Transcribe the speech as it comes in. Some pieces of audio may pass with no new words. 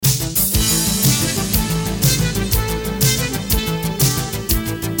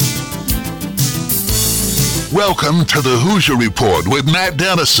Welcome to the Hoosier Report with Matt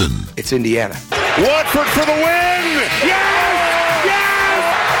Dennison. It's Indiana. Watford for the win! Yes! Yes!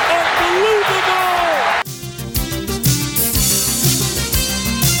 Unbelievable!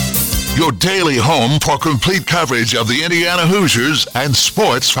 Your daily home for complete coverage of the Indiana Hoosiers and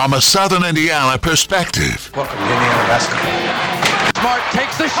sports from a Southern Indiana perspective. Welcome to Indiana basketball. Smart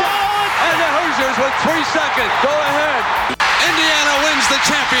takes the shot, and the Hoosiers with 3 seconds go ahead. Indiana wins the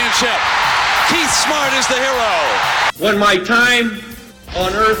championship. Keith Smart is the hero. When my time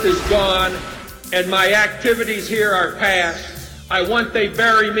on earth is gone and my activities here are past, I want they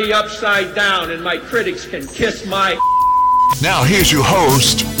bury me upside down and my critics can kiss my... Now here's your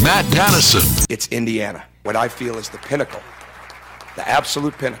host, Matt Dennison. It's Indiana, what I feel is the pinnacle, the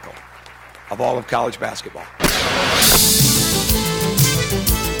absolute pinnacle of all of college basketball.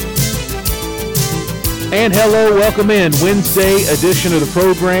 And hello, welcome in. Wednesday edition of the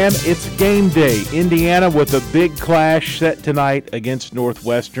program. It's game day. Indiana with a big clash set tonight against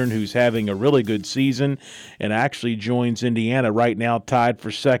Northwestern, who's having a really good season and actually joins Indiana right now tied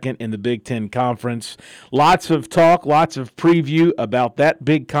for second in the Big Ten Conference. Lots of talk, lots of preview about that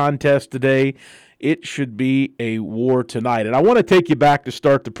big contest today. It should be a war tonight. And I want to take you back to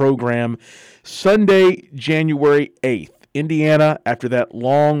start the program Sunday, January 8th. Indiana, after that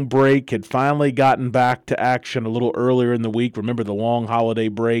long break, had finally gotten back to action a little earlier in the week. Remember the long holiday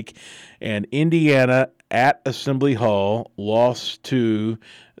break. And Indiana at Assembly Hall lost to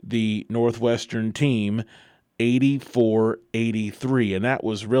the Northwestern team 84-83. And that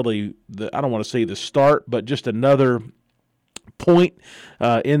was really, I don't want to say the start, but just another point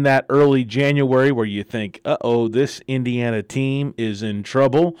in that early January where you think, this Indiana team is in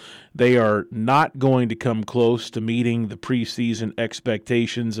trouble. They are not going to come close to meeting the preseason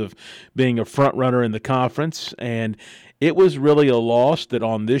expectations of being a front runner in the conference. And it was really a loss that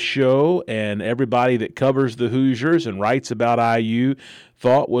on this show and everybody that covers the Hoosiers and writes about IU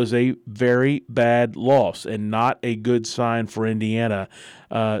thought was a very bad loss and not a good sign for Indiana.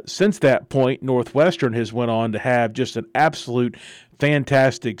 Since that point, Northwestern has went on to have just an absolute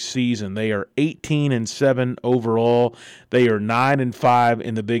fantastic season. They are 18-7 overall. They are 9-5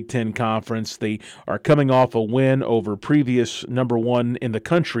 in the Big Ten Conference. They are coming off a win over previous number one in the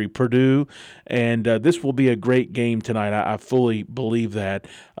country, Purdue, and this will be a great game tonight. I fully believe that.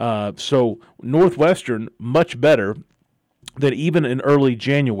 So Northwestern, much better than even in early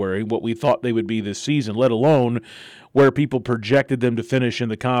January, what we thought they would be this season, let alone where people projected them to finish in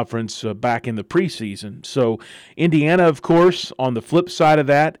the conference back in the preseason. So Indiana, of course, on the flip side of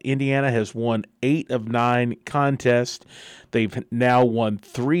that, Indiana has won 8 of 9 contests. They've now won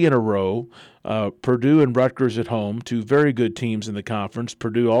 3 in a row. Purdue and Rutgers at home, 2 very good teams in the conference.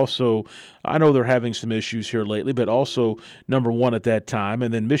 Purdue also, I know they're having some issues here lately, but also number 1 at that time.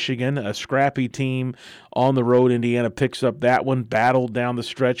 And then Michigan, a scrappy team on the road. Indiana picks up that one, battled down the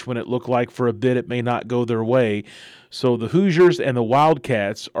stretch when it looked like for a bit it may not go their way. So the Hoosiers and the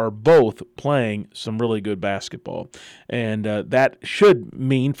Wildcats are both playing some really good basketball. And that should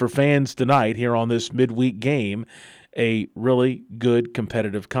mean for fans tonight here on this midweek game a really good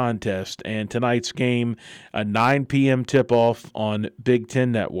competitive contest. And tonight's game, a 9 p.m. tip-off on Big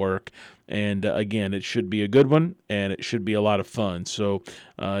Ten Network. And, again, it should be a good one, and it should be a lot of fun. So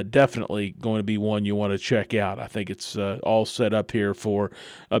definitely going to be one you want to check out. I think it's all set up here for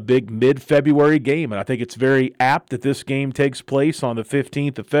a big mid-February game. And I think it's very apt that this game takes place on the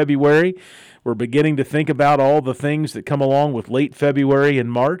 15th of February. We're beginning to think about all the things that come along with late February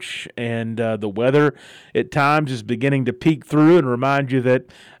and March, and the weather at times is beginning to peek through and remind you that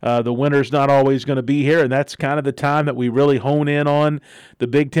the winter's not always going to be here, and that's kind of the time that we really hone in on the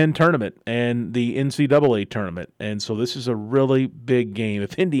Big Ten tournament and the NCAA tournament. And so this is a really big game.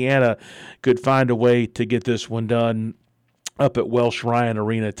 If Indiana could find a way to get this one done up at Welsh Ryan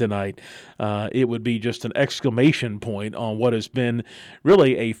Arena tonight, it would be just an exclamation point on what has been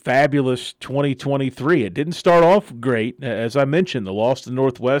really a fabulous 2023. It didn't start off great, as I mentioned, the loss to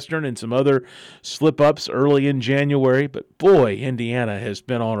Northwestern and some other slip-ups early in January, but boy, Indiana has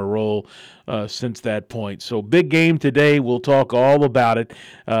been on a roll since that point. So big game today. We'll talk all about it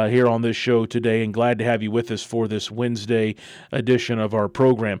here on this show today, and glad to have you with us for this Wednesday edition of our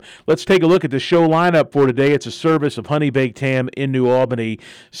program. Let's take a look at the show lineup for today. It's a service of Honey Baked Ham in New Albany.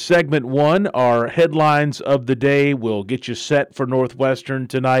 Segment 1, our headlines of the day. We'll get you set for Northwestern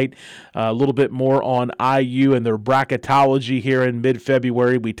tonight. A little bit more on IU and their bracketology here in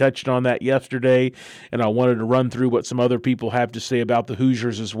mid-February. We touched on that yesterday, and I wanted to run through what some other people have to say about the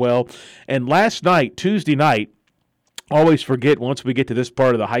Hoosiers as well. And last night, Tuesday night, always forget once we get to this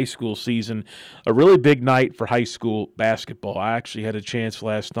part of the high school season, a really big night for high school basketball. I actually had a chance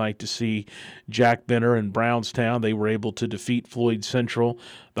last night to see Jack Benner and Brownstown. They were able to defeat Floyd Central.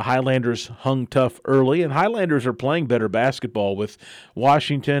 The Highlanders hung tough early, and Highlanders are playing better basketball with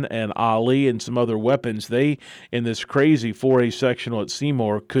Washington and Ali and some other weapons. They, in this crazy 4A sectional at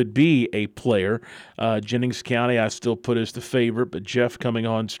Seymour, could be a player. Jennings County I still put as the favorite, but Jeff coming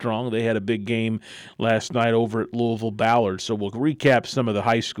on strong. They had a big game last night over at Louisville Ballard. So we'll recap some of the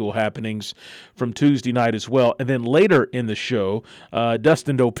high school happenings from Tuesday night as well. And then later in the show,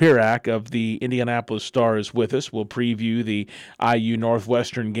 Dustin Dopirak of the Indianapolis Star is with us. We'll preview the IU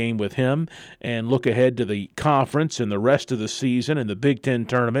Northwestern game with him and look ahead to the conference and the rest of the season and the Big Ten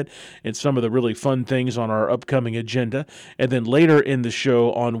tournament and some of the really fun things on our upcoming agenda. And then later in the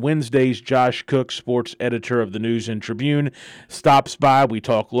show on Wednesdays, Josh Cook, sports editor of the News and Tribune, stops by. We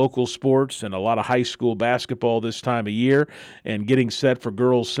talk local sports and a lot of high school basketball this time of year and getting set for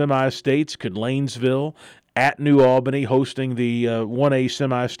girls semi-states. Could Lanesville at New Albany hosting the 1A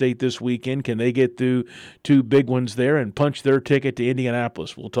semi-state this weekend? Can they get through two big ones there and punch their ticket to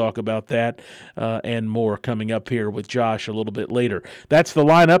Indianapolis? We'll talk about that and more coming up here with Josh a little bit later. That's the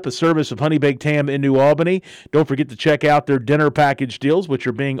lineup, a service of Honey Baked Ham in New Albany. Don't forget to check out their dinner package deals, which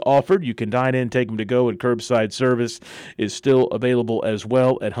are being offered. You can dine in, take them to go, and curbside service is still available as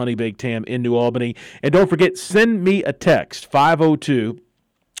well at Honey Baked Ham in New Albany. And don't forget, send me a text,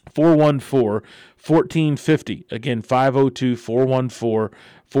 502-414-1450. Again,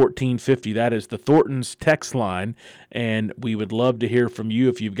 502-414-1450. That is the Thornton's text line, and we would love to hear from you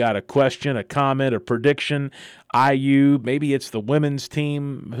if you've got a question, a comment, a prediction. IU, maybe it's the women's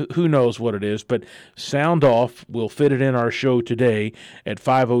team, who knows what it is, but sound off. We'll fit it in our show today at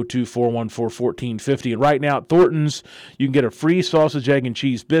 502-414-1450. And right now at Thornton's, you can get a free sausage, egg, and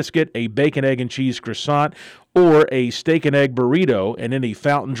cheese biscuit, a bacon, egg, and cheese croissant, or a steak and egg burrito, and any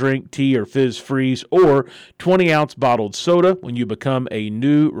fountain drink, tea, or fizz freeze, or 20-ounce bottled soda when you become a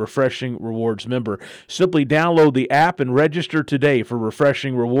new Refreshing Rewards member. Simply download the app and register today for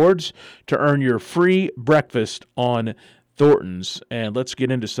Refreshing Rewards to earn your free breakfast on Thornton's. And let's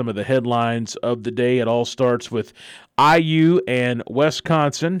get into some of the headlines of the day. It all starts with IU and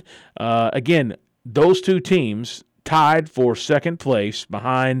Wisconsin. Again, those two teams tied for second place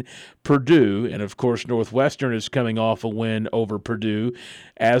behind Purdue, and of course Northwestern is coming off a win over Purdue,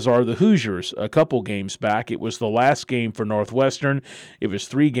 as are the Hoosiers a couple games back. It was the last game for Northwestern. It was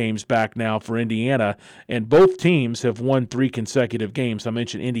 3 games back now for Indiana, and both teams have won 3 consecutive games. I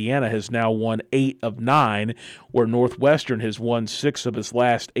mentioned Indiana has now won 8 of 9, where Northwestern has won 6 of its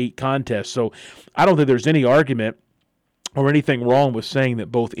last 8 contests. So I don't think there's any argument or anything wrong with saying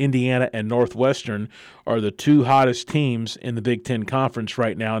that both Indiana and Northwestern are the 2 hottest teams in the Big Ten Conference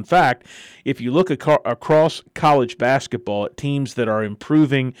right now. In fact, if you look across college basketball at teams that are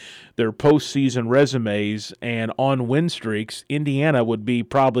improving their postseason resumes and on win streaks, Indiana would be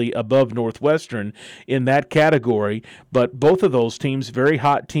probably above Northwestern in that category. But both of those teams, very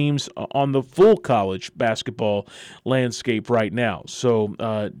hot teams on the full college basketball landscape right now. So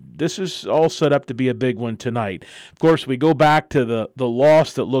this is all set up to be a big one tonight. Of course, we go back to the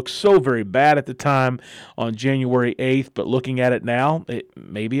loss that looked so very bad at the time on January 8th, but looking at it now,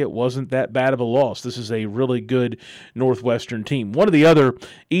 maybe it wasn't that bad of a loss. This is a really good Northwestern team. One of the other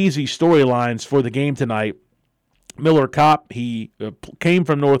easy storylines for the game tonight, Miller Kopp, he came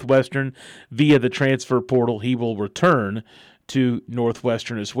from Northwestern via the transfer portal. He will return to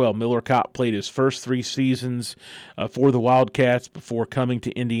Northwestern as well. Miller Kopp played his first 3 seasons for the Wildcats before coming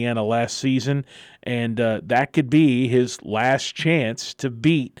to Indiana last season, and that could be his last chance to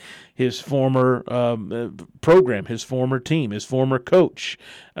beat his former program, his former team, his former coach.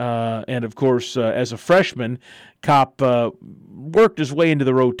 And, of course, as a freshman, Kopp worked his way into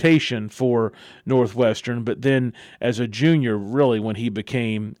the rotation for Northwestern, but then as a junior, really when he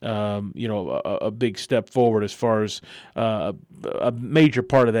became, a big step forward as far as a major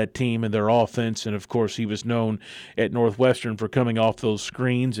part of that team and their offense. And, of course, he was known at Northwestern for coming off those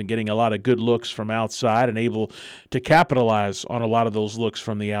screens and getting a lot of good looks from outside and able to capitalize on a lot of those looks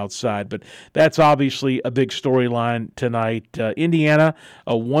from the outside. But that's obviously a big storyline tonight. Indiana,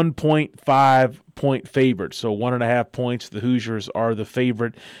 a 1.5-point favorite, so 1.5 points. The Hoosiers are the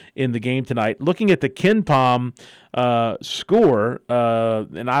favorite in the game tonight. Looking at the KenPom score,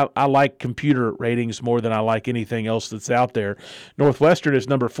 and I like computer ratings more than I like anything else that's out there. Northwestern is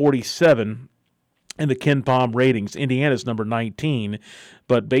number 47 in the KenPom ratings. Indiana's number 19,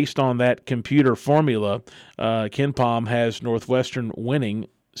 but based on that computer formula, KenPom has Northwestern winning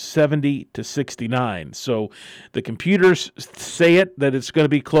 70-69. So the computers say that it's going to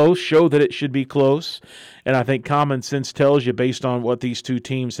be close, show that it should be close. And I think common sense tells you, based on what these two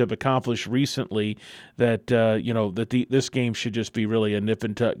teams have accomplished recently, that this game should just be really a nip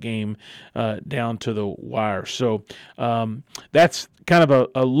and tuck game down to the wire. So that's kind of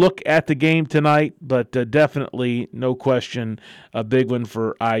a look at the game tonight, but definitely, no question, a big one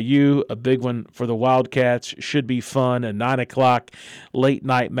for IU, a big one for the Wildcats. Should be fun. A 9 o'clock late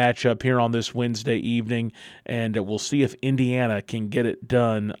night matchup here on this Wednesday evening, and we'll see if Indiana can get it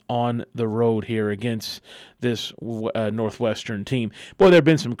done on the road here against this Northwestern team. Boy, there have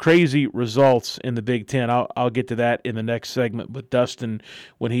been some crazy results in the Big Ten. I'll get to that in the next segment with Dustin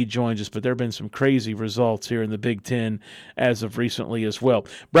when he joins us, but there have been some crazy results here in the Big Ten as of recently as well.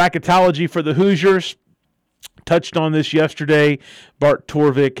 Bracketology for the Hoosiers. Touched on this yesterday. Bart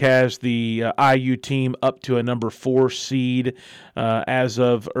Torvik has the IU team up to a number 4 seed as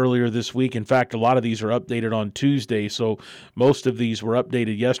of earlier this week. In fact, a lot of these are updated on Tuesday, so most of these were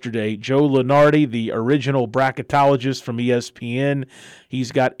updated yesterday. Joe Lunardi, the original bracketologist from ESPN,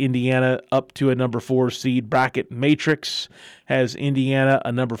 he's got Indiana up to a number 4 seed. Bracket Matrix has Indiana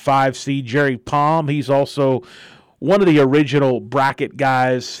a number 5 seed. Jerry Palm, he's also one of the original bracket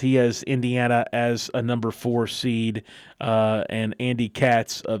guys. He has Indiana as a number 4 seed, and Andy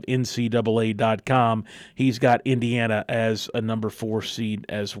Katz of NCAA.com, he's got Indiana as a number 4 seed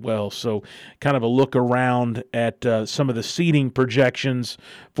as well. So kind of a look around at some of the seeding projections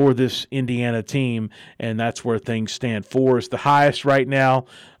for this Indiana team, and that's where things stand. 4 is the highest right now.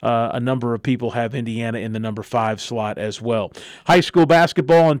 A number of people have Indiana in the number 5 slot as well. High school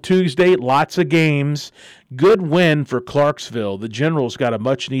basketball on Tuesday, lots of games. Good win for Clarksville. The Generals got a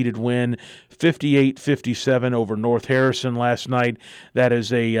much-needed win, 58-57 over North Harrison last night. That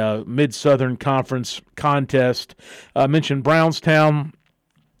is a Mid-Southern Conference contest. I mentioned Brownstown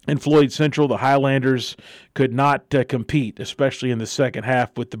and Floyd Central. The Highlanders could not compete, especially in the second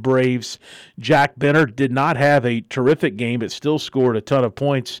half with the Braves. Jack Benner did not have a terrific game, but still scored a ton of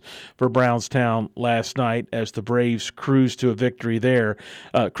points for Brownstown last night as the Braves cruised to a victory there.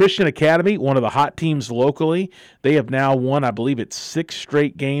 Christian Academy, one of the hot teams locally, they have now won, I believe it's 6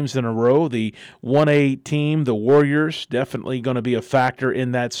 straight games in a row. The 1A team, the Warriors, definitely going to be a factor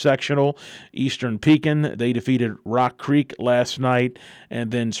in that sectional. Eastern Pekin, they defeated Rock Creek last night,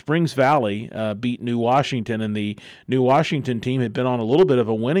 and then Springs Valley beat New Washington, and the New Washington team had been on a little bit of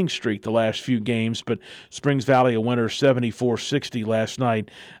a winning streak the last few games, but Springs Valley a winner 74-60 last night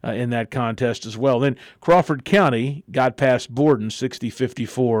in that contest as well. Then Crawford County got past Borden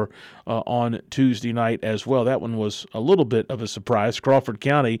 60-54 on Tuesday night as well. That one was a little bit of a surprise. Crawford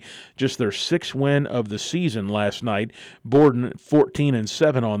County, just their 6th win of the season last night. Borden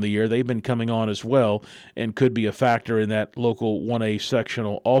 14-7 on the year. They've been coming on as well and could be a factor in that local 1A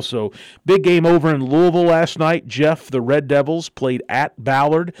sectional also. Big game over in Louisville last night. Jeff, the Red Devils, played at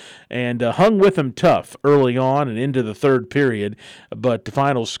Ballard and hung with them tough early on and into the third period, but the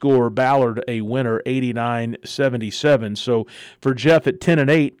final score, Ballard a winner 89-77. So for Jeff at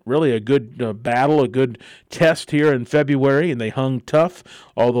 10-8, really a good battle, a good test here in February, and they hung tough,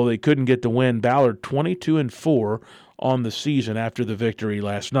 although they couldn't get the win. Ballard 22-4 on the season after the victory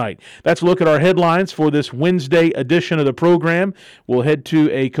last night. That's a look at our headlines for this Wednesday edition of the program. We'll head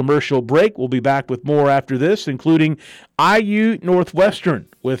to a commercial break. We'll be back with more after this, including IU Northwestern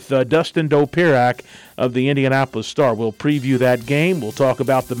with Dustin Dopirak of the Indianapolis Star. We'll preview that game. We'll talk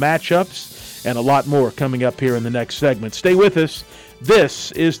about the matchups and a lot more coming up here in the next segment. Stay with us.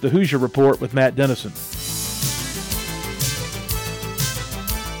 This is the Hoosier Report with Matt Dennison.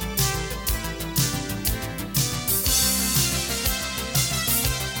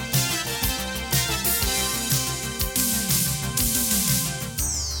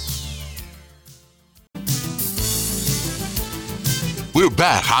 We're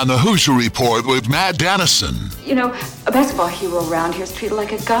back on the Hoosier Report with Matt Dennison. You know, a basketball hero around here is treated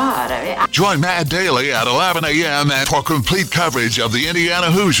like a god. Join Matt daily at 11 a.m. for complete coverage of the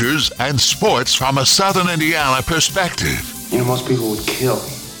Indiana Hoosiers and sports from a Southern Indiana perspective. You know, most people would kill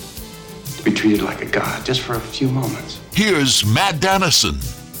to be treated like a god just for a few moments. Here's Matt Dennison.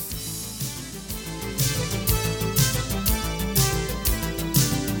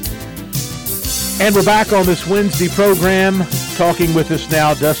 And we're back on this Wednesday program. Talking with us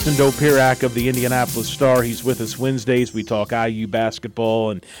now, Dustin Dopirak of the Indianapolis Star. He's with us Wednesdays. We talk IU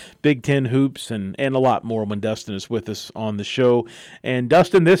basketball and Big Ten hoops and a lot more when Dustin is with us on the show. And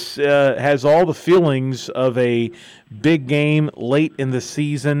Dustin, this has all the feelings of a big game late in the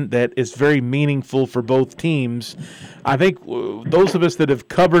season that is very meaningful for both teams. I think those of us that have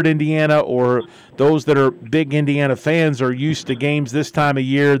covered Indiana or those that are big Indiana fans are used to games this time of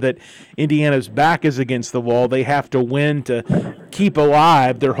year that Indiana's back is against the wall. They have to win to keep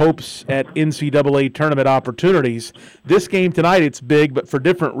alive their hopes at NCAA tournament opportunities. This game tonight, it's big, but for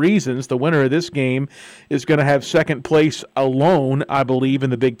different reasons. The winner of this game is going to have second place alone, I believe, in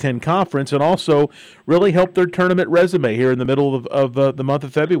the Big Ten Conference, and also really help their tournament resume here in the middle of the month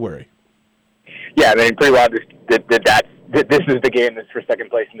of February. Yeah, I mean, pretty well, this is the game that's for second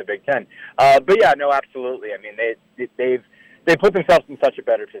place in the Big Ten. But yeah, no, absolutely. I mean, they've put themselves in such a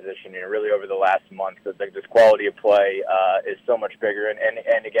better position, really over the last month. That this quality of play is so much bigger,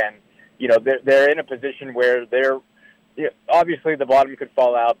 and again, they're in a position where obviously the bottom could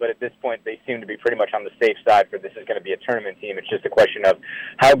fall out, but at this point they seem to be pretty much on the safe side for this is going to be a tournament team. It's just a question of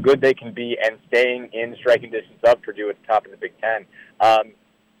how good they can be and staying in striking distance of Purdue at the top of the Big Ten.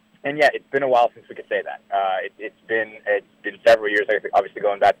 And yeah, it's been a while since we could say that. It's been several years. I think obviously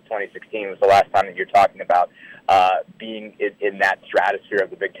going back to 2016 was the last time that you're talking about being in that stratosphere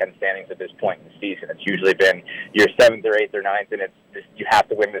of the Big Ten standings at this point in the season. It's usually been your 7th or 8th or 9th, and it's just, you have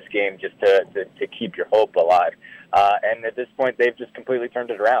to win this game just to keep your hope alive. And at this point, they've just completely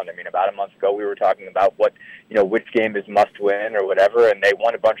turned it around. I mean, about a month ago, we were talking about which game is must win or whatever, and they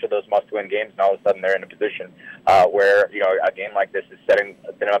won a bunch of those must win games, and all of a sudden they're in a position where a game like this is setting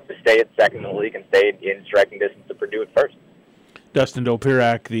them up to stay at second in the league and stay in striking distance of Purdue at first. Dustin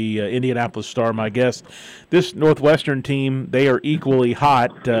Dopirak, the Indianapolis Star, my guest. This Northwestern team, they are equally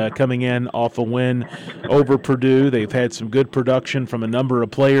hot coming in off a win over Purdue. They've had some good production from a number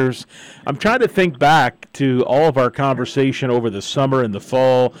of players. I'm trying to think back to all of our conversation over the summer and the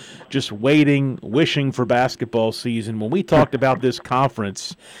fall, just waiting, wishing for basketball season. When we talked about this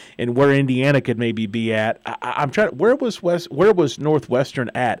conference and where Indiana could maybe be at, I'm trying. Where was Northwestern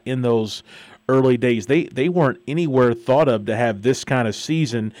at in those early days? They weren't anywhere thought of to have this kind of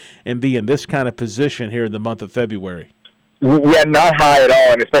season and be in this kind of position here in the month of February. Yeah, not high at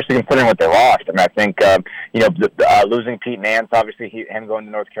all, and especially considering what they lost. I mean, I think losing Pete Nance, obviously him going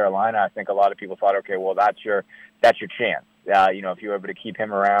to North Carolina. I think a lot of people thought, okay, well that's your chance. If you were able to keep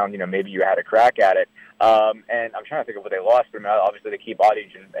him around, maybe you had a crack at it. And I'm trying to think of what they lost. I mean, obviously they keep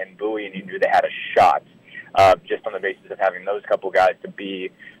Audige and Bowie, and you knew they had a shot just on the basis of having those couple guys to be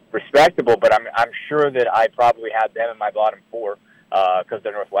respectable. But I'm sure that I probably had them in my bottom four because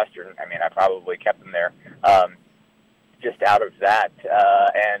they're Northwestern. I mean, I probably kept them there just out of that.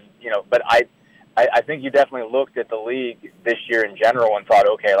 But I think you definitely looked at the league this year in general and thought,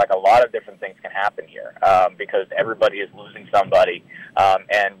 okay, like a lot of different things can happen here because everybody is losing somebody,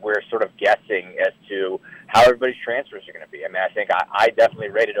 and we're sort of guessing as to how everybody's transfers are going to be. I mean, I think I definitely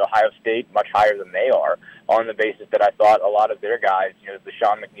rated Ohio State much higher than they are on the basis that I thought a lot of their guys, the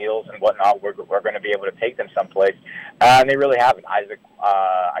Sean McNeils and whatnot, were going to be able to take them someplace, and they really haven't. Isaac,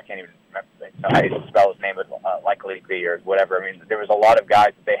 I can't even remember how to spell his name, but likely or whatever. I mean, there was a lot of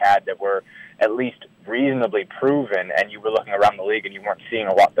guys that they had that were at least reasonably proven, and you were looking around the league and you weren't seeing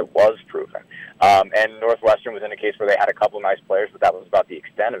a lot that was proven. And Northwestern was in a case where they had a couple nice players, but that was about the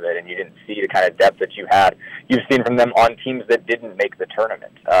extent of it, and you didn't see the kind of depth that you've seen from them on teams that didn't make the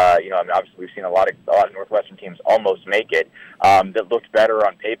tournament. I mean, obviously we've seen a lot of Northwestern teams almost make it that looked better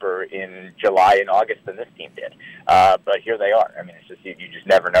on paper in July and August than this team did. But here they are. I mean, it's just you just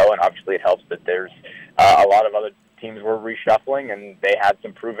never know, and obviously it helps that there's a lot of other teams were reshuffling, and they had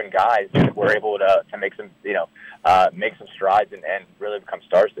some proven guys that were able to make some make some strides and really become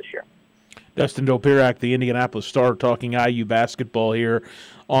stars this year. Dustin Dopirak, the Indianapolis Star, talking IU basketball here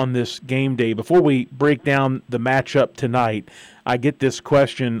on this game day. Before we break down the matchup tonight, I get this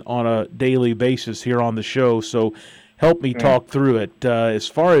question on a daily basis here on the show, so help me talk through it. As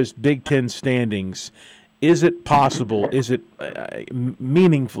far as Big Ten standings, is it possible, is it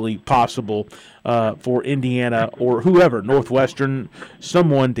meaningfully possible for Indiana or whoever, Northwestern,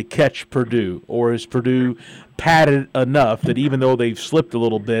 someone to catch Purdue? Or is Purdue padded enough that even though they've slipped a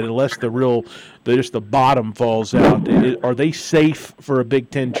little bit, unless just the bottom falls out, are they safe for a Big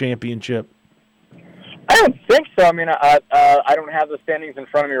Ten championship? I don't think so. I mean, I don't have the standings in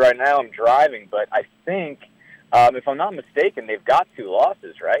front of me right now. I'm driving, but I think, if I'm not mistaken, they've got 2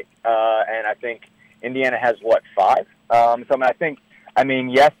 losses, right? And I think Indiana has, 5? I mean,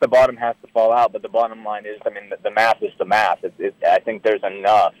 yes, the bottom has to fall out, but the bottom line is, I mean, the math is the math. I think there's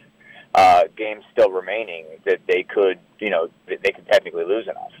enough games still remaining that they could, they could technically lose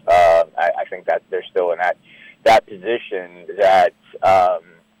enough. I think that they're still in that position that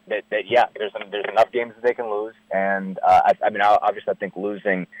there's enough games that they can lose, and obviously I think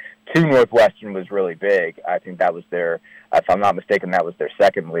losing to Northwestern was really big. I think that was if I'm not mistaken, that was their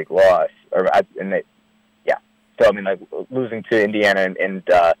second league loss, So I mean, like losing to Indiana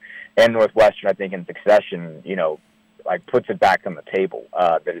and Northwestern, I think in succession, like puts it back on the table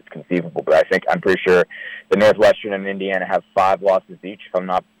that it's conceivable. But I'm pretty sure the Northwestern and Indiana have 5 losses each, if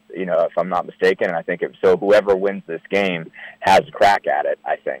I'm not mistaken. And I think so whoever wins this game has a crack at it,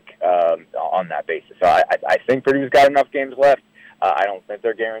 I think, on that basis. So I think Purdue's got enough games left. I don't think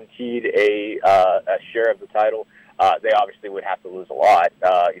they're guaranteed a share of the title. They obviously would have to lose a lot,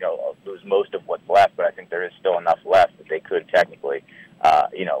 lose most of what's left, but I think there is still enough left that they could technically,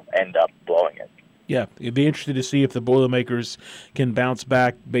 end up blowing it. Yeah, it'd be interesting to see if the Boilermakers can bounce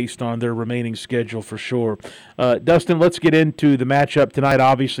back based on their remaining schedule for sure. Dustin, let's get into the matchup tonight.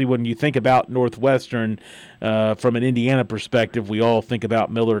 Obviously, when you think about Northwestern from an Indiana perspective, we all think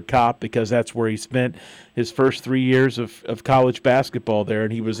about Miller Kopp because that's where he spent his first 3 years of college basketball there,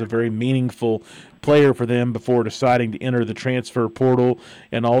 and he was a very meaningful player for them before deciding to enter the transfer portal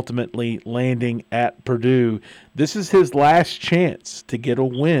and ultimately landing at Purdue. This is his last chance to get a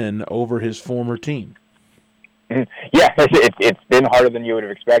win over his former team. Yeah, it's been harder than you would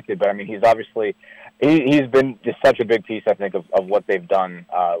have expected, but I mean, he's obviously he's been just such a big piece, I think, of what they've done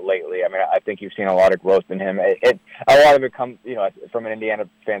lately. I mean, I think you've seen a lot of growth in him. A lot of it comes, from an Indiana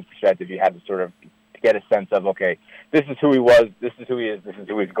fan's perspective, you had to sort of get a sense of, okay, this is who he was, this is who he is, this is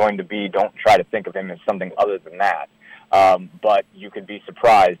who he's going to be. Don't try to think of him as something other than that. But you could be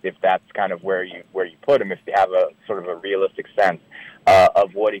surprised if that's kind of where you put him, if you have a sort of a realistic sense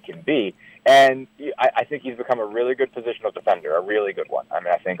of what he can be. And I think he's become a really good positional defender, a really good one. I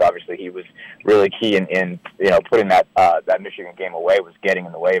mean, I think obviously he was really key in putting that Michigan game away, was getting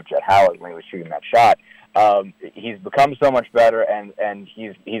in the way of Jet Howard when he was shooting that shot. He's become so much better, and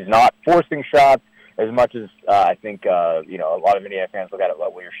he's not forcing shots as much as I think a lot of Indiana fans look at it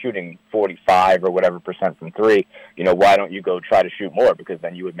like, well, you're shooting 45 or whatever % from three. Why don't you go try to shoot more? Because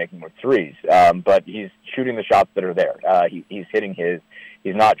then you would make more threes. But he's shooting the shots that are there. He's hitting his.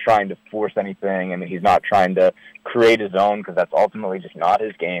 He's not trying to force anything, and he's not trying to create his own, because that's ultimately just not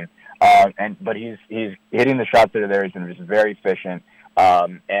his game. But he's hitting the shots that are there. He's been just very efficient,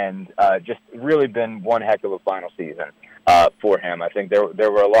 and just really been one heck of a final season for him. I think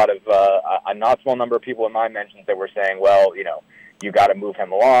there were a lot of a not small number of people in my mentions that were saying, well, you got to move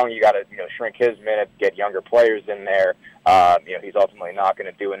him along. You got to shrink his minutes, get younger players in there. He's ultimately not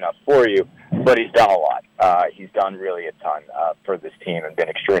going to do enough for you, but he's done a lot. He's done really a ton for this team and been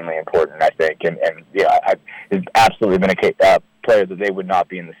extremely important, I think. And he's absolutely been a player that they would not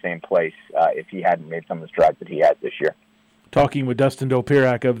be in the same place if he hadn't made some of the strides that he has this year. Talking with Dustin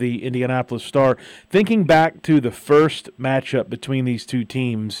Dopirak of the Indianapolis Star. Thinking back to the first matchup between these two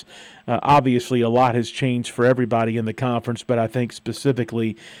teams, obviously a lot has changed for everybody in the conference, but I think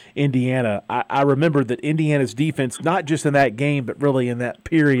specifically Indiana. I remember that Indiana's defense, not just in that game, but really in that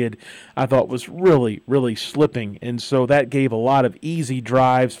period, I thought was really, really slipping. And so that gave a lot of easy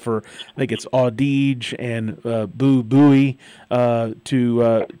drives for, I think it's Audige and Boo Buie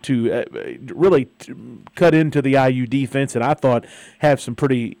to really cut into the IU defense, and I thought have some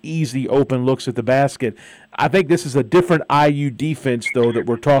pretty easy open looks at the basket. I think this is a different IU defense, though, that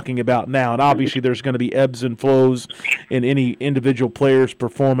we're talking about now. And obviously there's going to be ebbs and flows in any individual player's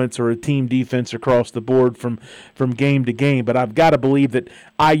performance or a team defense across the board from game to game. But I've got to believe that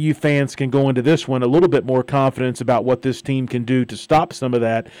IU fans can go into this one a little bit more confidence about what this team can do to stop some of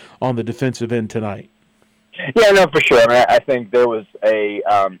that on the defensive end tonight. Yeah, no, for sure. I mean, I think there was a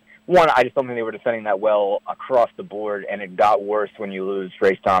I just don't think they were defending that well across the board, and it got worse when you lose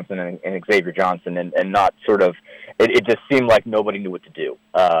Trace Thompson and Xavier Johnson, and not sort of – it just seemed like nobody knew what to do.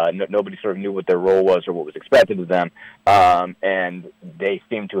 Nobody sort of knew what their role was or what was expected of them, and they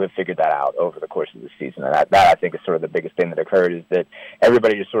seem to have figured that out over the course of the season. And that I think is sort of the biggest thing that occurred, is that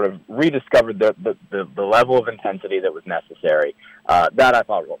everybody just sort of rediscovered the level of intensity that was necessary. That I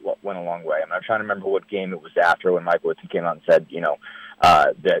thought went a long way. I mean, I'm trying to remember what game it was after when Mike Woodson came out and said,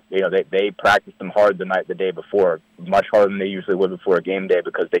 that they practiced them hard the day before, much harder than they usually would before a game day,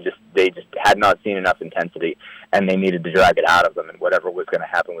 because they just had not seen enough intensity, and they needed to drag it out of them, and whatever was going to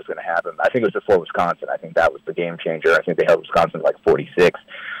happen was going to happen. I think it was before Wisconsin. I think that was the game changer. I think they held Wisconsin like 46,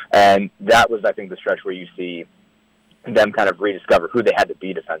 and that was, I think, the stretch where you see them kind of rediscover who they had to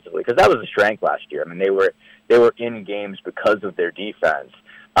be defensively, because that was a strength last year. I mean, they were in games because of their defense.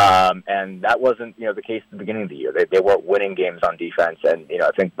 And that wasn't, the case at the beginning of the year. They weren't winning games on defense. And,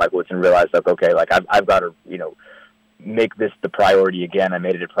 I think Mike Woodson realized, okay, I've got to, make this the priority again. I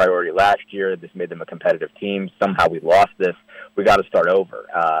made it a priority last year. This made them a competitive team. Somehow we lost this. We got to start over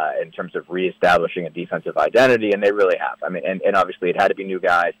in terms of reestablishing a defensive identity, and they really have. I mean, and obviously it had to be new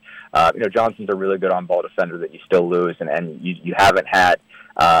guys. Johnson's a really good on-ball defender that you still lose, and you haven't had,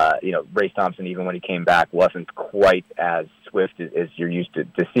 Race Thompson, even when he came back, wasn't quite as swift as you're used to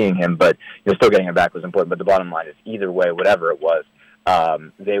seeing him, but still getting him back was important. But the bottom line is, either way, whatever it was,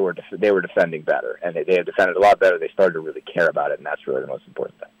 they were defending better, and they have defended a lot better. They started to really care about it, and that's really the most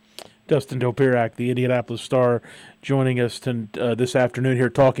important thing. Dustin Dopirak, the Indianapolis Star, joining us this afternoon here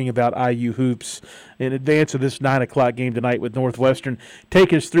talking about IU hoops in advance of this 9 o'clock game tonight with Northwestern.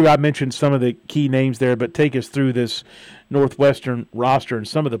 Take us through, I mentioned some of the key names there, but take us through this Northwestern roster and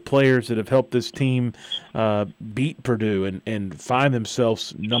some of the players that have helped this team beat Purdue and find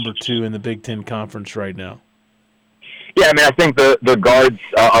themselves number 2 in the Big Ten Conference right now. Yeah, I mean, I think the guards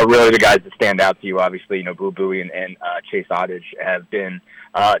are really the guys that stand out to you. Obviously, Boo Buie and Chase Oddage have been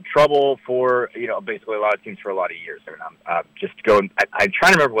trouble for, basically a lot of teams for a lot of years. I mean, I'm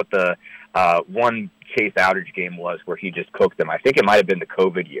trying to remember what the one Chase Oddage game was where he just cooked them. I think it might have been the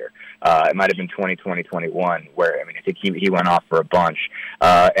COVID year. It might have been 2020-21 where, I think he went off for a bunch.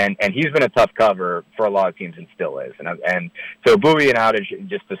 And he's been a tough cover for a lot of teams and still is. And so Buie and Oddage,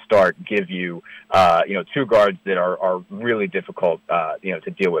 just to start, give you, 2 guards that are really difficult,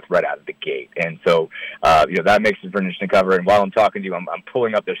 to deal with right out of the gate. And so, that makes it for an interesting cover. And while I'm talking to you, I'm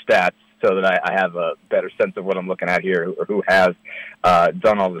pulling up their stats so that I have a better sense of what I'm looking at here, or who has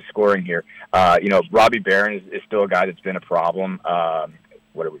done all the scoring here. Robbie Barron is still a guy that's been a problem.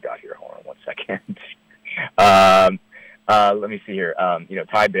 What do we got here? Hold on 1 second. Let me see here.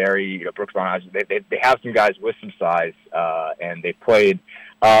 Ty Berry, Brooks Bonhage, they have some guys with some size, and they played.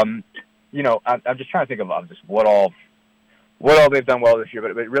 I'm just trying to think of just what all they've done well this year,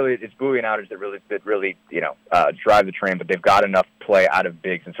 but really it's Buie and Oddage that really drive the train. But they've got enough play out of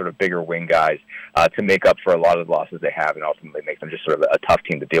bigs and sort of bigger wing guys to make up for a lot of the losses they have, and ultimately make them just sort of a tough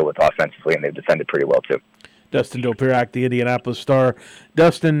team to deal with offensively. And they've defended pretty well too. Dustin Dopirak, the Indianapolis Star.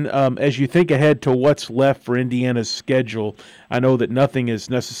 Dustin, as you think ahead to what's left for Indiana's schedule, I know that nothing is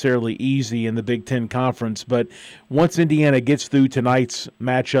necessarily easy in the Big Ten Conference, but once Indiana gets through tonight's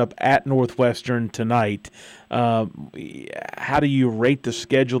matchup at Northwestern tonight, how do you rate the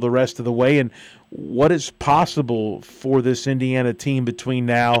schedule the rest of the way, and what is possible for this Indiana team between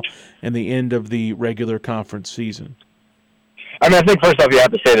now and the end of the regular conference season? I think first off, you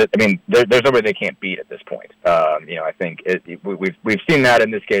have to say that, there's nobody they can't beat at this point. I think we've seen that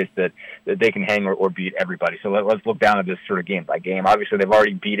in this case that they can hang or beat everybody. So let's look down at this sort of game by game. Obviously, they've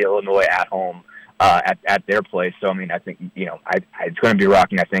already beat Illinois at home at their place. So, I think, it's going to be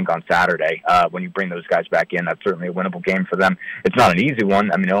rocking, I think, on Saturday when you bring those guys back in. That's certainly a winnable game for them. It's not an easy one.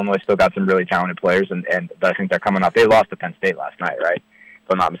 Illinois still got some really talented players, but I think they're coming up. They lost to Penn State last night, right?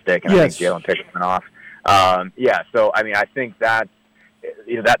 If I'm not mistaken. Yes. I think Jalen Pickett went off. So I think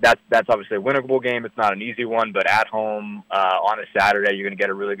that's obviously a winnable game. It's not an easy one, but at home on a Saturday, you're going to get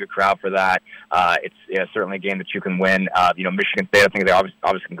a really good crowd for that. It's certainly a game that you can win. Michigan State, I think they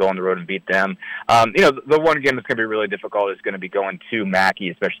obviously can go on the road and beat them. The one game that's going to be really difficult is going to be going to Mackey,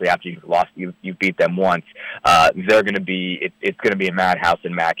 especially after you've beat them once. It's going to be a madhouse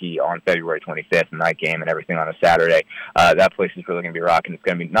in Mackey on February 25th in that game and everything on a Saturday. That place is really going to be rocking. It's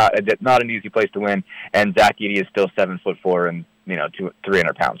going to be not an easy place to win. And Zach Edey is still 7'4" and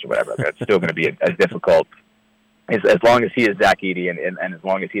 300 pounds or whatever. It's still going to be as difficult as long as he is Zach Edey and as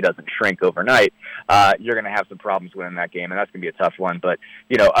long as he doesn't shrink overnight. You're going to have some problems winning that game, and that's going to be a tough one. But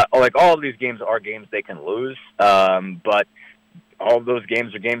all of these games are games they can lose, but all of those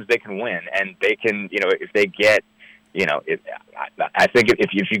games are games they can win, and they can if they get. I think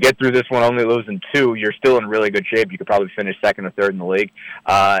if you get through this one only losing 2, you're still in really good shape. You could probably finish 2nd or 3rd in the league.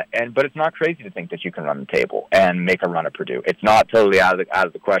 But it's not crazy to think that you can run the table and make a run at Purdue. It's not totally out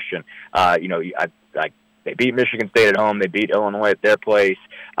of the question. They beat Michigan State at home. They beat Illinois at their place.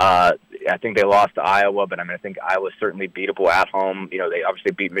 I think they lost to Iowa, but I think Iowa's certainly beatable at home. They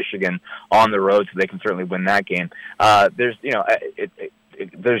obviously beat Michigan on the road, so they can certainly win that game. There's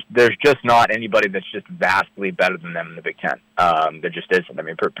just not anybody that's just vastly better than them in the Big Ten. There just isn't.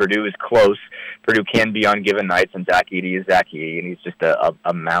 Purdue is close. Purdue can be on given nights, and Zach Edey is Zach Edey, and he's just a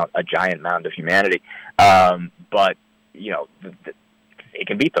giant mound of humanity. But there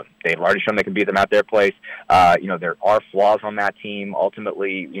can beat them. They've already shown they can beat them at their place. There are flaws on that team.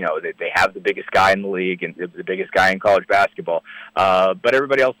 Ultimately, they have the biggest guy in the league and the biggest guy in college basketball. But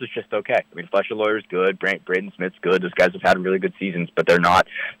everybody else is just okay. I mean, Fletcher Lawyer's good. Braden Smith's good. Those guys have had really good seasons, but they're not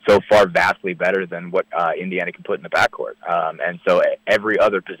so far vastly better than what Indiana can put in the backcourt. And so every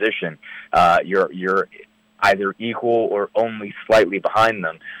other position, you're either equal or only slightly behind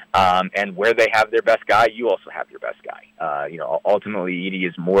them. And where they have their best guy, you also have your best guy. Ultimately, Edey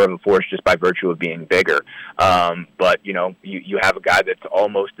is more of a force just by virtue of being bigger. But you have a guy that's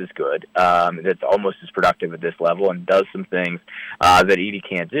almost as good, that's almost as productive at this level, and does some things that Edey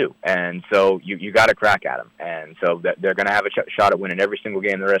can't do. And so you got to crack at him. And so they're going to have a shot at winning every single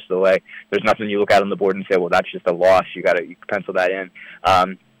game the rest of the way. There's nothing you look at on the board and say, well, that's just a loss. You can pencil that in.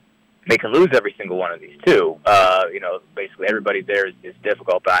 They can lose every single one of these too. Basically everybody there is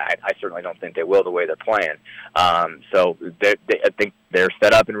difficult, but I certainly don't think they will the way they're playing. So I think they're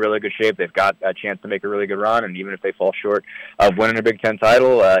set up in really good shape. They've got a chance to make a really good run, and even if they fall short of winning a Big Ten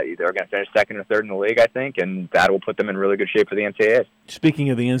title, they're going to finish second or third in the league, I think, and that will put them in really good shape for the NCAA. Speaking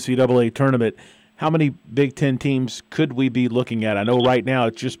of the NCAA tournament, how many Big Ten teams could we be looking at? I know right now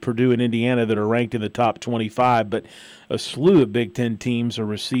it's just Purdue and Indiana that are ranked in the top 25, but a slew of Big Ten teams are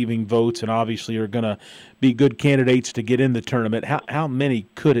receiving votes and obviously are going to be good candidates to get in the tournament. How many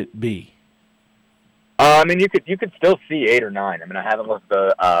could it be? I mean, you could still see 8 or 9. I mean, I haven't looked at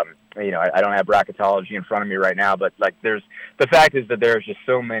the I don't have bracketology in front of me right now, but like the fact is that there's just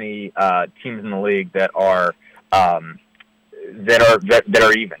so many teams in the league that are that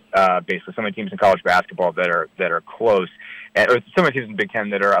are even, basically. So many teams in college basketball that are close, or so many teams in the Big Ten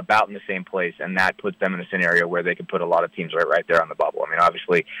that are about in the same place, and that puts them in a scenario where they can put a lot of teams right there on the bubble. I mean,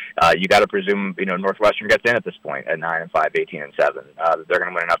 obviously, you got to presume Northwestern gets in at this point at 9-5, 18-7. They're going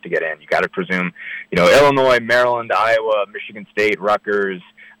to win enough to get in. You got to presume Illinois, Maryland, Iowa, Michigan State, Rutgers.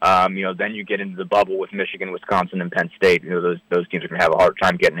 Then you get into the bubble with Michigan, Wisconsin, and Penn State. Those teams are going to have a hard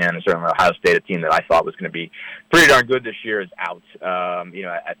time getting in. And certainly Ohio State, a team that I thought was going to be pretty darn good this year, is out.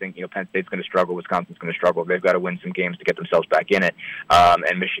 I think Penn State's going to struggle. Wisconsin's going to struggle. They've got to win some games to get themselves back in it,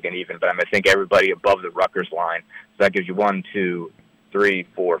 and Michigan even. But I think everybody above the Rutgers line. So that gives you 1, 2, 3,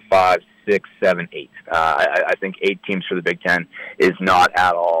 4, 5, 6, 7, 8. I think 8 teams for the Big Ten is not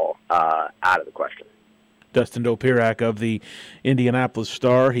at all out of the question. Dustin Dopirak of the Indianapolis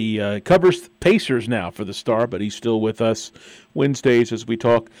Star. He covers Pacers now for the Star, but he's still with us Wednesdays as we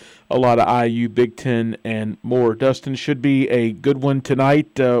talk a lot of IU, Big Ten, and more. Dustin, should be a good one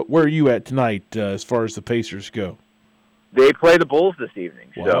tonight. Where are you at tonight as far as the Pacers go? They play the Bulls this evening.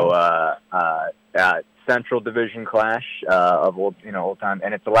 Wow. So Central Division clash of old time,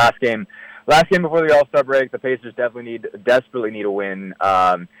 and it's the last game before the All-Star break. The Pacers desperately need a win.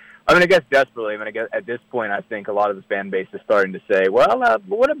 I guess desperately. I guess at this point, I think a lot of the fan base is starting to say, well,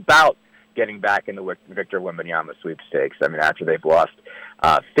 what about getting back in the Victor Wembanyama sweepstakes? I mean, after they've lost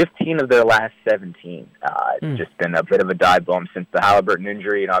 15 of their last 17. It's just been a bit of a dive bomb since the Halliburton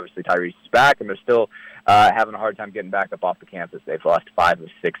injury, and obviously Tyrese is back, and they're still having a hard time getting back up off the campus. They've lost 5 of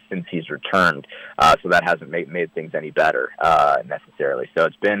 6 since he's returned, so that hasn't made things any better necessarily. So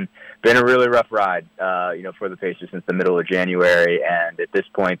it's been a really rough ride, for the Pacers since the middle of January. And at this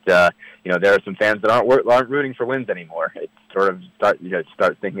point, there are some fans that aren't rooting for wins anymore. It's sort of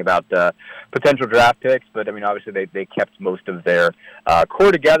start thinking about potential draft picks. But I mean, obviously they kept most of their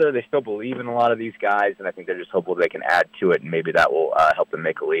core together. They still believe in a lot of these guys, and I think they're just hopeful they can add to it, and maybe that will help them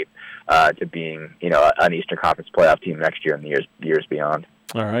make a leap to being an Eastern Conference playoff team next year and the years beyond.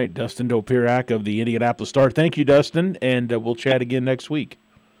 All right, Dustin Dopirak of the Indianapolis Star. Thank you, Dustin, and we'll chat again next week.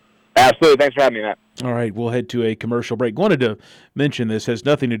 Absolutely. Thanks for having me, Matt. All right, we'll head to a commercial break. Wanted to mention this has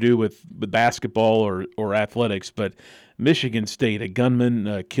nothing to do with basketball or athletics, but Michigan State, a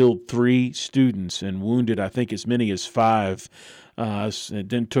gunman killed 3 students and wounded, I think, as many as 5. And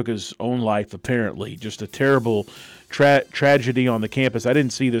then took his own life, apparently. Just a terrible tragedy on the campus. I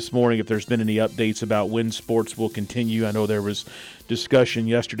didn't see this morning if there's been any updates about when sports will continue. I know there was discussion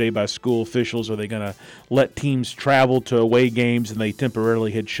yesterday by school officials. Are they going to let teams travel to away games? And they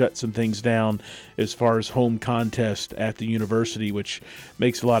temporarily had shut some things down as far as home contest at the university, which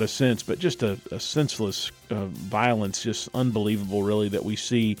makes a lot of sense. But just a senseless violence, just unbelievable, really, that we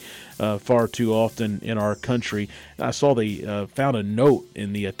see far too often in our country. And I saw they found a note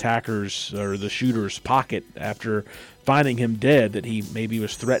in the attacker's or the shooter's pocket after finding him dead that he maybe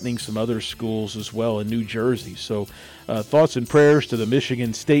was threatening some other schools as well in New Jersey. So thoughts and prayers to the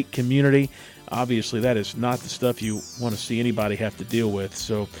Michigan State community. obviously that is not the stuff you want to see anybody have to deal with.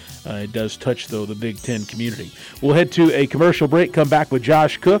 So it does touch, though, the Big Ten community. We'll head to a commercial break, come back with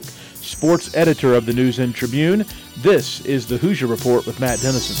Josh Cook, sports editor of the News and Tribune. This is the Hoosier Report with Matt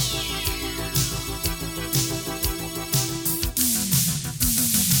Dennison.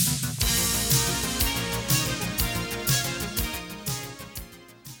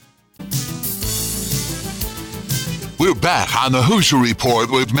 We're back on the Hoosier Report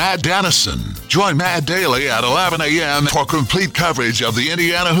with Matt Dennison. Join Matt daily at 11 a.m. for complete coverage of the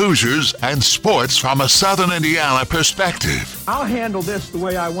Indiana Hoosiers and sports from a Southern Indiana perspective. I'll handle this the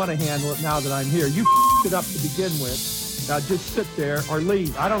way I want to handle it now that I'm here. You it up to begin with. Now just sit there or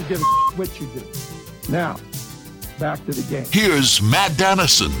leave. I don't give a what you do. Now, back to the game. Here's Matt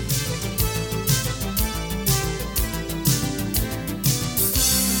Dennison.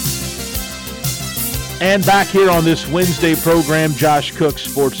 And back here on this Wednesday program, Josh Cook,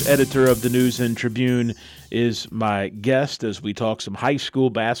 sports editor of the News and Tribune, is my guest as we talk some high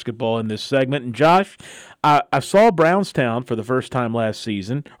school basketball in this segment. And Josh, I saw Brownstown for the first time last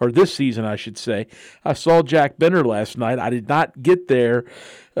season, or this season, I should say. I saw Jack Benner last night. I did not get there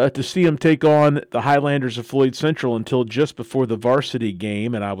to see him take on the Highlanders of Floyd Central until just before the varsity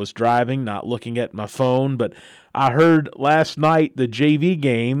game, and I was driving, not looking at my phone, but I heard last night the JV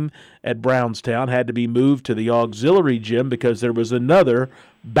game at Brownstown had to be moved to the auxiliary gym because there was another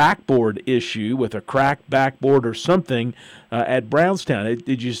backboard issue with a cracked backboard or something at Brownstown.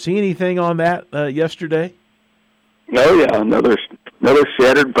 Did you see anything on that yesterday? No, yeah, another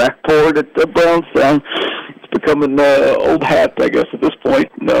shattered backboard at Brownstown. It's becoming old hat, I guess, at this point.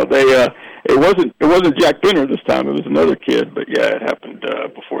 No, it wasn't Jack Benner this time. It was another kid, but yeah, it happened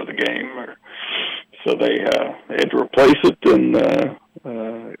before the game. So they had to replace it, and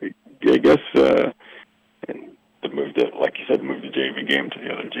I guess and to move the, like you said, move the JV game to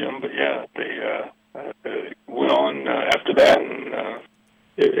the other gym. But yeah, they went on after that, and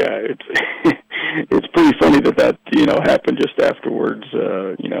it's pretty funny that happened just afterwards.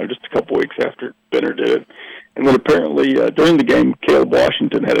 Just a couple weeks after Benner did it. And then apparently during the game, Caleb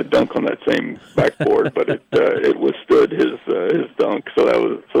Washington had a dunk on that same backboard, but it withstood his dunk, so that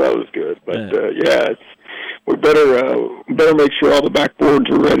was good. But we better make sure all the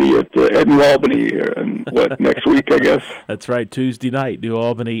backboards are ready at New Albany and next week, I guess. That's right, Tuesday night, New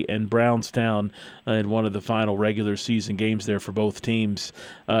Albany and Brownstown in one of the final regular season games there for both teams.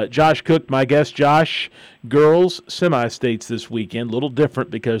 Josh Cook, my guest. Josh, girls semi-states this weekend, a little different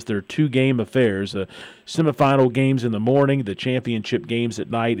because they're two-game affairs. Semifinal games in the morning, the championship games at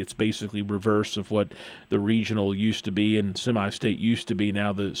night. It's basically reverse of what the regional used to be and semi-state used to be.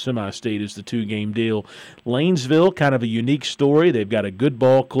 Now the semi-state is the two-game deal. Lanesville, kind of a unique story. They've got a good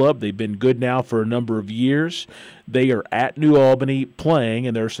ball club. They've been good now for a number of years. They are at New Albany playing,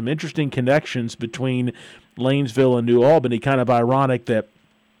 and there are some interesting connections between Lanesville and New Albany. Kind of ironic that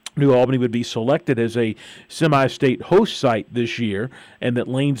New Albany would be selected as a semi-state host site this year, and that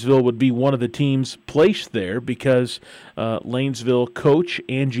Lanesville would be one of the teams placed there because Lanesville coach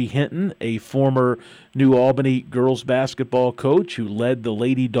Angie Hinton, a former New Albany girls basketball coach who led the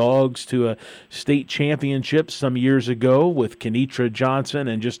Lady Dogs to a state championship some years ago with Kenitra Johnson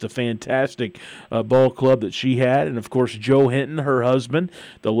and just a fantastic ball club that she had. And, of course, Joe Hinton, her husband,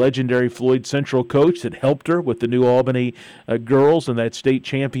 the legendary Floyd Central coach that helped her with the New Albany girls in that state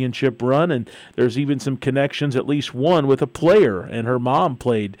championship run. And there's even some connections, at least one, with a player, and her mom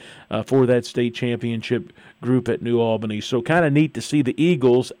played for that state championship group at New Albany. So kind of neat to see the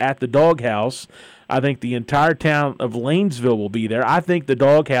Eagles at the Doghouse. I think the entire town of Lanesville will be there. I think the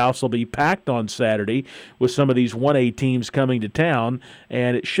Doghouse will be packed on Saturday with some of these 1A teams coming to town,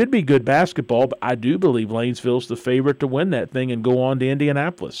 and it should be good basketball, but I do believe Lanesville's the favorite to win that thing and go on to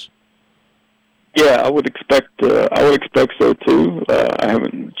Indianapolis. Yeah, I would expect so too. I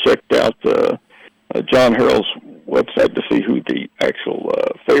haven't checked out John Harrell's website to see who the actual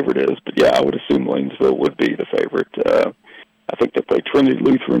favorite is, but yeah, I would assume Lanesville would be the favorite. I think they played Trinity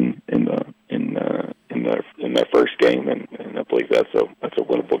Lutheran in their first game, and I believe that's a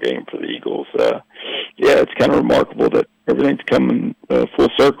winnable game for the Eagles. It's kind of remarkable that everything's coming full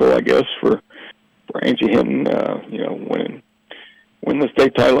circle, I guess, for Angie Hinton. Win the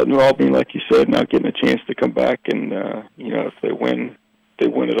state title at New Albany, like you said, now getting a chance to come back and if they win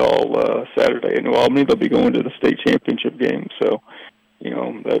it all Saturday in New Albany, they'll be going to the state championship game. So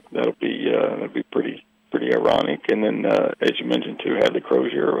that'll be pretty ironic. And then, as you mentioned too, Hadley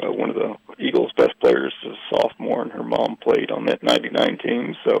Crozier, one of the Eagles' best players, is a sophomore, and her mom played on that '99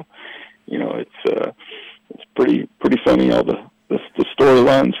 team. So, it's pretty funny all the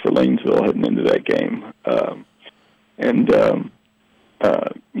storylines for Lanesville heading into that game. And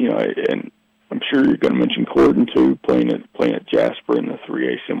I'm sure you're going to mention Corden too, playing at Jasper in the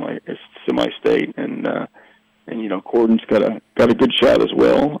 3A semi-state, and Corden's got a good shot as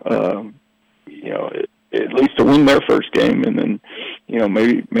well. At least to win their first game, and then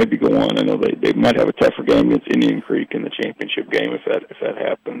maybe go on. I know they might have a tougher game against Indian Creek in the championship game if that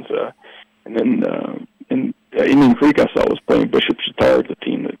happens. And then Indian Creek I saw was playing Bishop Chatard, the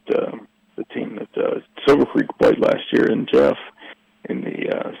team that Silver Creek played last year, and Jeff in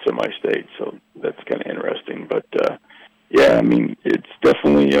the semi-state. So that's kind of interesting. But it's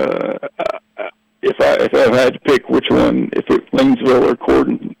definitely if I had to pick which one, if it Lanesville or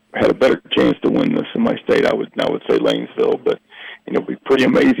Corden had a better chance to win this in my state, I would say Lanesville. But it'd be pretty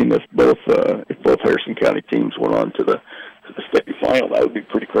amazing if both Harrison County teams went on to the state final. That would be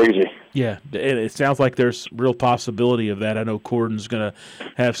pretty crazy. Yeah, it sounds like there's real possibility of that. I know Corden's going to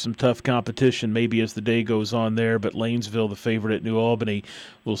have some tough competition maybe as the day goes on there, but Lanesville, the favorite at New Albany,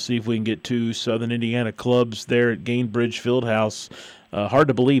 we'll see if we can get two Southern Indiana clubs there at Gainbridge Fieldhouse. Hard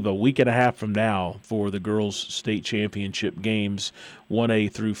to believe a week and a half from now for the girls' state championship games,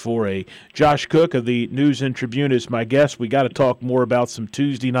 1A through 4A. Josh Cook of the News and Tribune is my guest. We got to talk more about some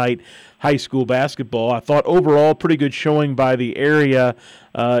Tuesday night high school basketball. I thought overall pretty good showing by the area.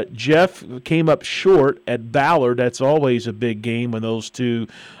 Jeff came up short at Ballard. That's always a big game when those two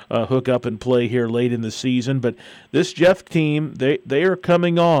hook up and play here late in the season. But this Jeff team, they are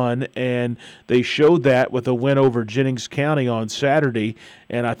coming on, and they showed that with a win over Jennings County on Saturday.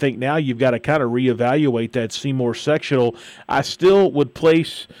 And I think now you've got to kind of reevaluate that Seymour sectional. I still would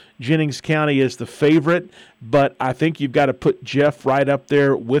place Jennings County as the favorite, but I think you've got to put Jeff right up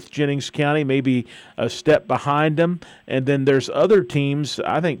there with Jennings County, maybe a step behind them. And then there's other teams,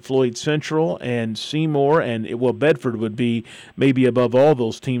 I think Floyd Central and Seymour, and Bedford would be maybe above all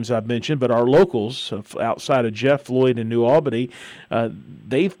those teams I've mentioned, but our locals outside of Jeff, Floyd, and New Albany,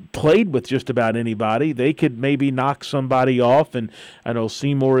 they've played with just about anybody. They could maybe knock somebody off, and I know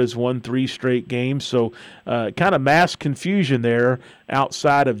Seymour has won 3 straight games, so kind of mass confusion there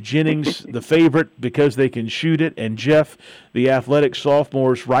outside of Jennings, the favorite, because they can shoot it, and Jeff, the athletic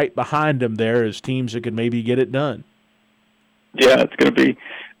sophomores, right behind them there as teams that could maybe get it done. Yeah, it's going to be,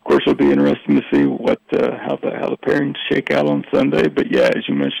 of course, it'll be interesting to see how the pairings shake out on Sunday. But yeah, as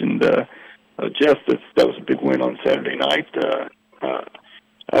you mentioned, Jeff, that was a big win on Saturday night.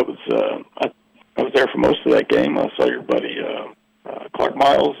 I was there for most of that game. I saw your buddy Clark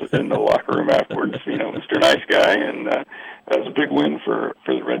Miles in the locker room afterwards. Mr. Nice Guy, and that was a big win for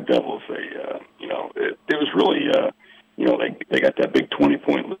the Red Devils. It was really they got that big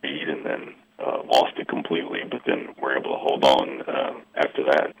 20-point lead and then lost it completely, but then were able to hold on after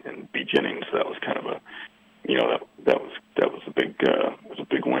that and beat Jennings. That was kind of a that was a big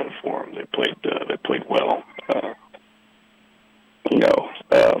win for them. They played well.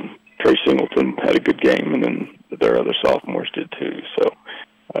 Trey Singleton had a good game, and then their other sophomores did too. So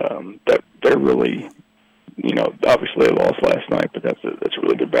that they're really, obviously they lost last night, but that's a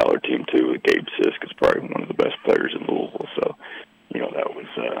really good Ballard team too. Gabe Sisk is probably one of the best players in Louisville. So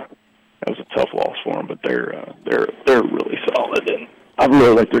that was a tough loss for them, but they're really solid, and I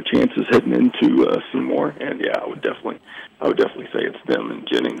really like their chances heading into Seymour. And yeah, I would definitely say it's them and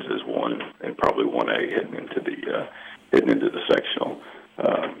Jennings as one, and probably 1A heading into the sectional.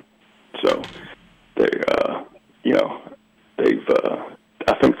 So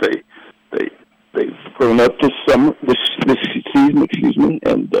I think they've grown up this season,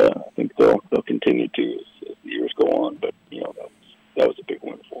 and I think they'll continue to as the years go on. But that was a big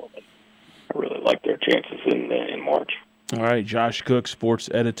win for them. I really like their chances in March. All right, Josh Cook, sports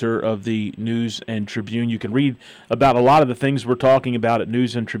editor of the News and Tribune. You can read about a lot of the things we're talking about at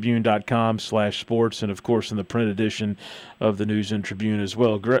newsandtribune.com/sports, and, of course, in the print edition of the News and Tribune as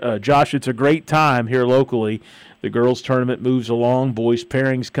well. Josh, it's a great time here locally. The girls' tournament moves along. Boys'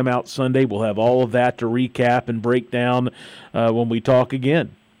 pairings come out Sunday. We'll have all of that to recap and break down when we talk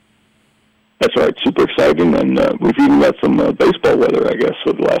again. That's right. Super exciting, and we've even got some baseball weather, I guess,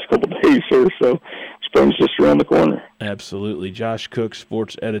 for the last couple of days here, so spring's just around the corner. Absolutely. Josh Cook,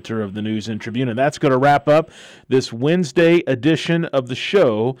 sports editor of the News and Tribune. And that's going to wrap up this Wednesday edition of the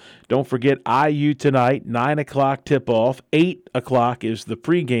show. Don't forget IU tonight, 9 o'clock tip-off. 8 o'clock is the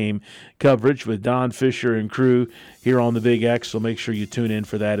pregame coverage with Don Fisher and crew here on the Big X, so make sure you tune in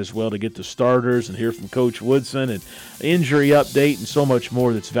for that as well to get the starters and hear from Coach Woodson and injury update and so much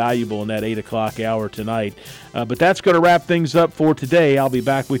more that's valuable in that 8 o'clock hour tonight. But that's going to wrap things up for today. I'll be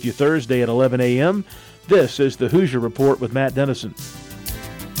back with you Thursday at 11 a.m. This is the Hoosier Report with Matt Dennison.